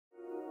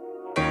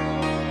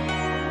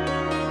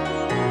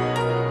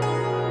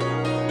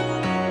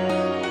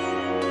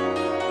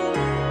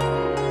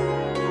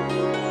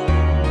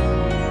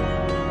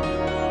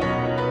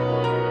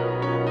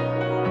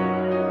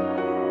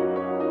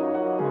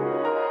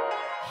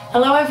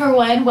Hello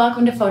everyone,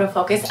 welcome to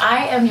Photofocus.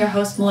 I am your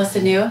host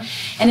Melissa Niu,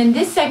 and in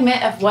this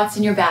segment of What's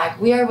in Your Bag,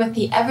 we are with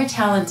the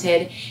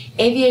ever-talented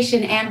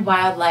aviation and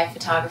wildlife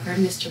photographer,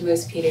 Mr.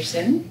 Moose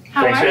Peterson.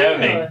 How Thanks are for you?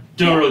 having me.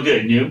 Doing real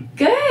good, and you?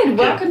 Good.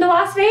 Welcome to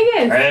Las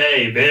Vegas.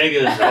 Hey,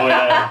 Vegas. Oh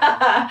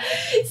yeah.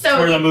 So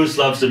where the moose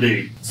loves to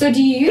be. So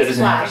do you use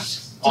flash?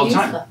 All the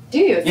time. Do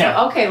you? Yeah.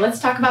 So, okay, let's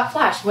talk about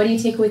flash. What do you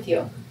take with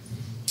you?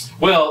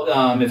 Well,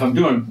 if I'm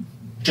doing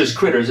just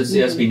critters, it's the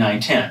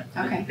SB910.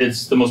 Okay.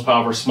 It's the most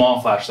powerful small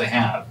flash they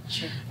have.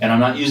 Sure. And I'm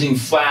not using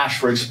flash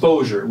for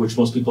exposure, which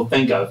most people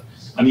think of.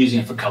 I'm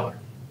using it for color.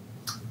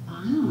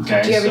 Oh.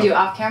 Okay, do you ever do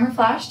off-camera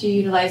flash? Do you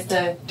utilize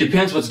the...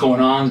 Depends what's going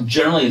on.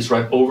 Generally, it's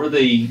right over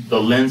the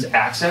lens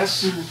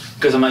axis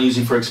because I'm not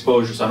using for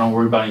exposure, so I don't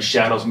worry about any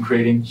shadows I'm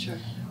creating. Sure.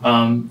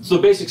 So the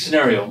basic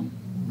scenario,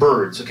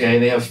 birds, okay,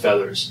 they have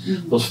feathers.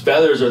 Those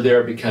feathers are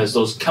there because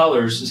those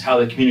colors is how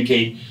they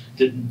communicate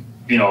to,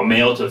 a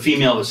male to a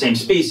female of the same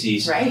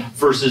species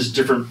versus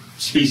different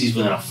species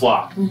within a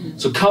flock.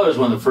 So color is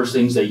one of the first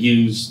things they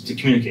use to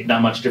communicate,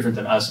 not much different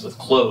than us with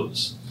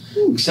clothes.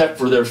 Except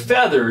for their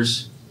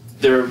feathers,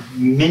 they're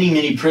many,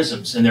 many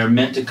prisms, and they're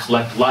meant to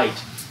collect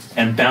light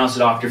and bounce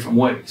it off different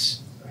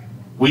ways.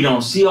 We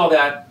don't see all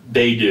that,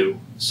 they do.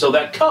 So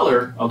that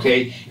color,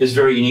 okay, is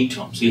very unique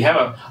to them. So you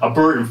have a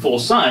bird in full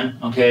sun,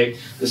 okay,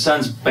 the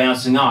sun's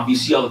bouncing off, you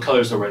see all the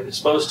colors already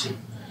exposed to.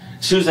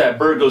 As soon as that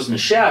bird goes in the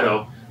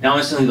shadow, now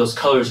instantly those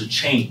colors are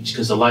changed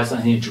because the light's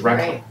not hitting it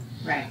directly.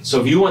 Right. So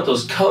if you want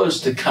those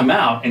colors to come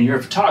out and you're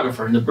a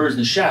photographer and the bird's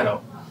in the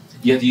shadow,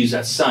 you have to use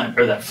that sun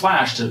or that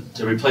flash to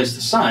replace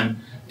the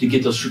sun to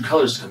get those true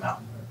colors to come out.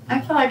 I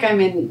feel like I'm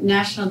in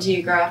National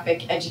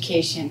Geographic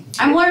education.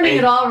 I'm learning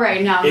it all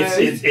right now.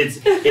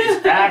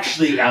 It's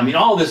actually, I mean,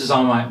 all this is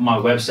on my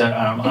website,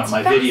 on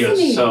my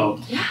videos. So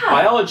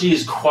biology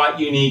is quite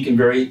unique and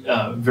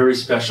very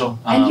special.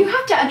 And you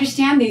have to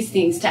understand these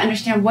things to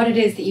understand what it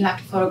is that you have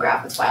to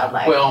photograph with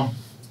wildlife. Well,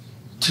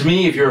 to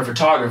me, if you're a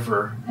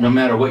photographer, no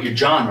matter what your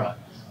genre,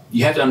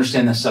 you have to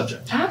understand that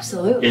subject.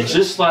 Absolutely. It's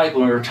just like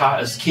when we were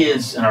taught as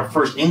kids in our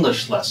first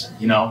English lesson,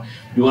 you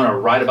want to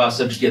write about a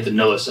subject, you have to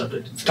know the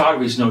subject.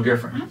 Photography is no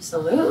different.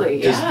 Absolutely,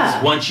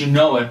 Because once you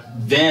know it,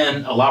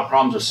 then a lot of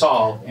problems are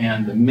solved,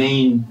 and the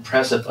main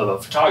precept of a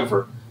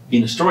photographer,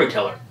 being a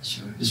storyteller,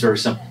 is very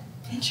simple.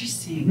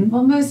 Interesting.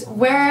 Well, Moose,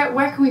 where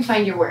can we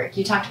find your work?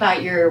 You talked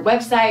about your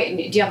website, and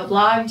do you have a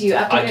blog? Do you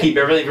update I keep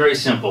everything very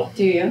simple.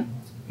 Do you?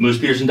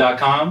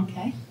 MoosePeterson.com.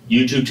 Okay.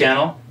 YouTube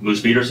channel, Moose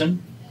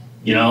Peterson.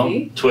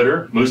 Easy.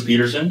 Twitter, Moose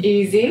Peterson.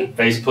 Easy.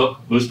 Facebook,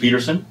 Moose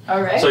Peterson.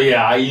 All right. So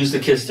yeah, I use the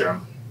KISS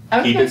theorem.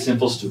 Okay. Keep it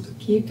simple, stupid.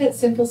 Keep it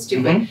simple,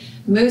 stupid.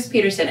 Moose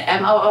Peterson,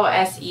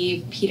 MOOSE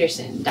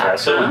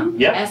Peterson.com.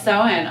 Yep.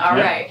 S-O-N. All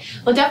right.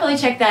 Well, definitely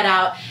check that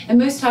out. And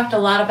Moose talked a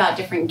lot about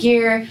different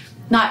gear.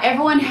 Not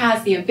everyone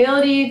has the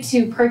ability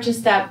to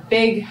purchase that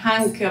big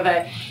hunk of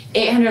a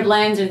 800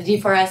 lens or the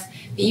D4S,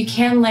 but you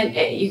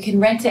can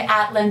rent it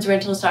at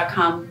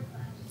lensrentals.com.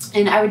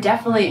 And I would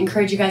definitely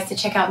encourage you guys to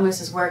check out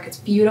Moose's work. It's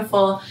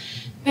beautiful.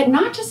 But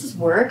not just his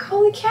work.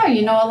 Holy cow,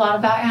 you know a lot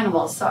about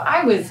animals. So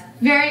I was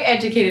very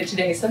educated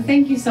today. So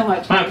thank you so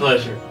much. My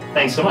pleasure.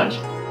 Thanks so much.